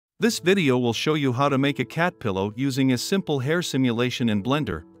This video will show you how to make a cat pillow using a simple hair simulation in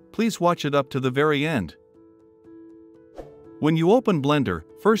Blender. Please watch it up to the very end. When you open Blender,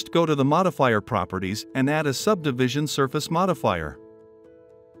 first go to the modifier properties and add a subdivision surface modifier.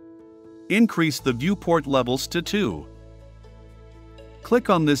 Increase the viewport levels to 2.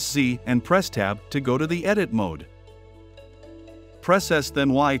 Click on this Z and press Tab to go to the edit mode. Press S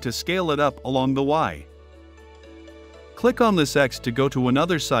then Y to scale it up along the Y. Click on this X to go to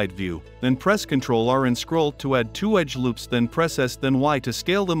another side view, then press Ctrl R and scroll to add 2 edge loops, then press S then Y to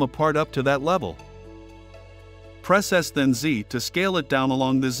scale them apart up to that level. Press S then Z to scale it down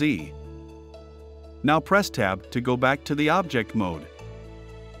along the Z. Now press Tab to go back to the object mode.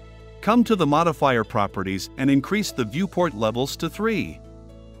 Come to the modifier properties and increase the viewport levels to 3.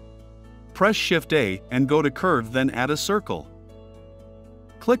 Press Shift A and go to Curve, then add a circle.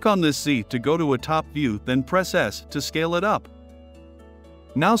 Click on this Z to go to a top view, then press S to scale it up.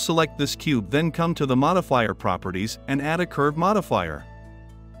 Now select this cube, then come to the modifier properties and add a curve modifier.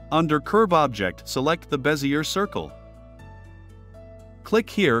 Under Curve Object, select the Bezier circle. Click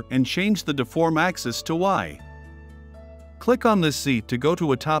here and change the deform axis to Y. Click on this Z to go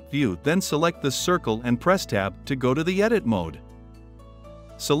to a top view, then select this circle and press Tab to go to the edit mode.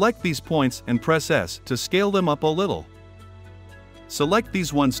 Select these points and press S to scale them up a little. Select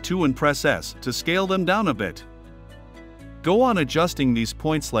these ones too and press S to scale them down a bit. Go on adjusting these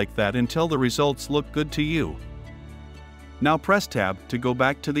points like that until the results look good to you. Now press Tab to go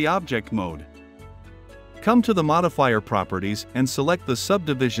back to the object mode. Come to the modifier properties and select the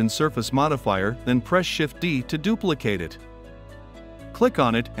subdivision surface modifier, then press Shift D to duplicate it. Click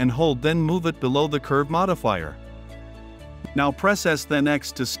on it and hold, then move it below the curve modifier. Now press S then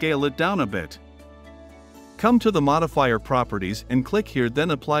X to scale it down a bit. Come to the modifier properties and click here, then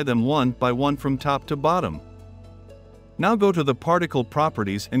apply them one by one from top to bottom. Now go to the particle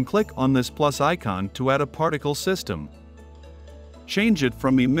properties and click on this plus icon to add a particle system. Change it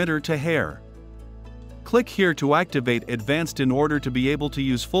from emitter to hair. Click here to activate advanced in order to be able to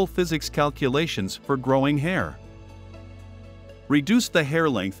use full physics calculations for growing hair. Reduce the hair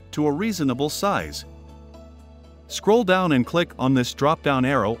length to a reasonable size. Scroll down and click on this drop-down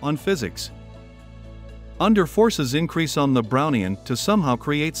arrow on physics. Under forces, increase on the Brownian to somehow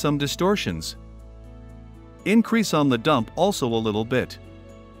create some distortions. Increase on the dump also a little bit.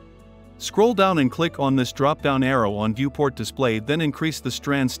 Scroll down and click on this drop-down arrow on viewport display, then increase the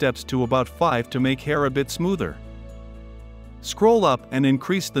strand steps to about 5 to make hair a bit smoother. Scroll up and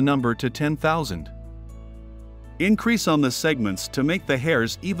increase the number to 10,000. Increase on the segments to make the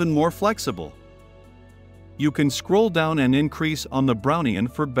hairs even more flexible. You can scroll down and increase on the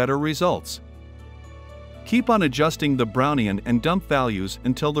Brownian for better results. Keep on adjusting the Brownian and dump values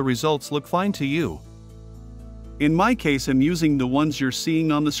until the results look fine to you. In my case, I'm using the ones you're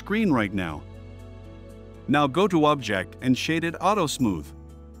seeing on the screen right now. Now go to Object and shade it Auto Smooth.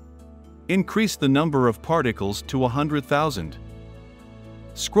 Increase the number of particles to 100,000.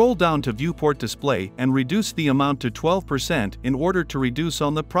 Scroll down to Viewport Display and reduce the amount to 12% in order to reduce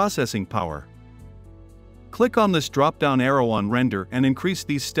on the processing power. Click on this drop-down arrow on Render and increase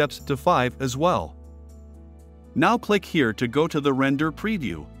these steps to 5 as well. Now click here to go to the render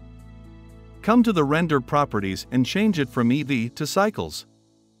preview. Come to the render properties and change it from EV to cycles.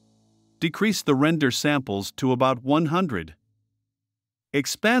 Decrease the render samples to about 100.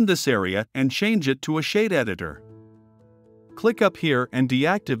 Expand this area and change it to a shade editor. Click up here and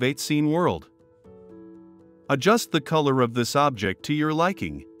deactivate Scene World. Adjust the color of this object to your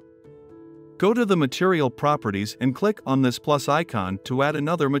liking. Go to the material properties and click on this plus icon to add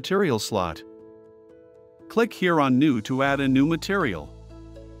another material slot. Click here on New to add a new material.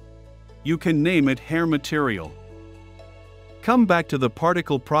 You can name it Hair Material. Come back to the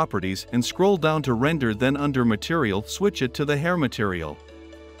particle properties and scroll down to Render, then under Material, switch it to the Hair Material.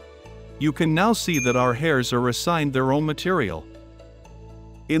 You can now see that our hairs are assigned their own material.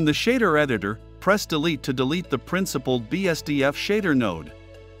 In the shader editor, press Delete to delete the principled BSDF shader node.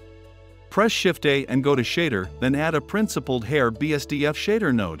 Press Shift A and go to Shader, then add a principled hair BSDF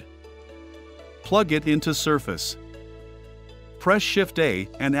shader node. Plug it into Surface. Press Shift A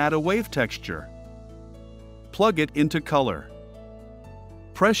and add a wave texture. Plug it into Color.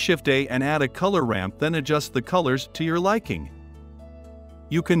 Press Shift A and add a color ramp, then adjust the colors to your liking.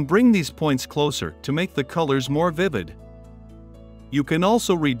 You can bring these points closer to make the colors more vivid. You can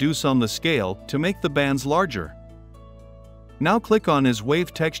also reduce on the scale to make the bands larger. Now click on his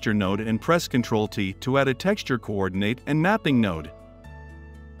wave texture node and press Ctrl T to add a texture coordinate and mapping node.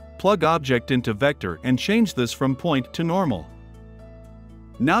 Plug object into vector and change this from point to normal.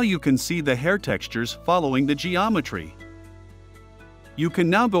 Now you can see the hair textures following the geometry. You can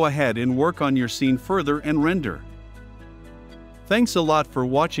now go ahead and work on your scene further and render. Thanks a lot for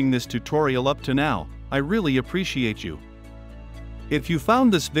watching this tutorial up to now. I really appreciate you. If you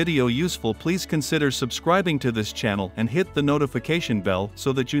found this video useful, please consider subscribing to this channel and hit the notification bell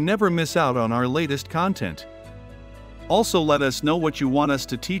so that you never miss out on our latest content. Also, let us know what you want us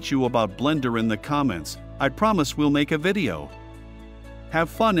to teach you about Blender in the comments. I promise we'll make a video. Have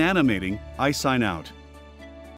fun animating. I sign out.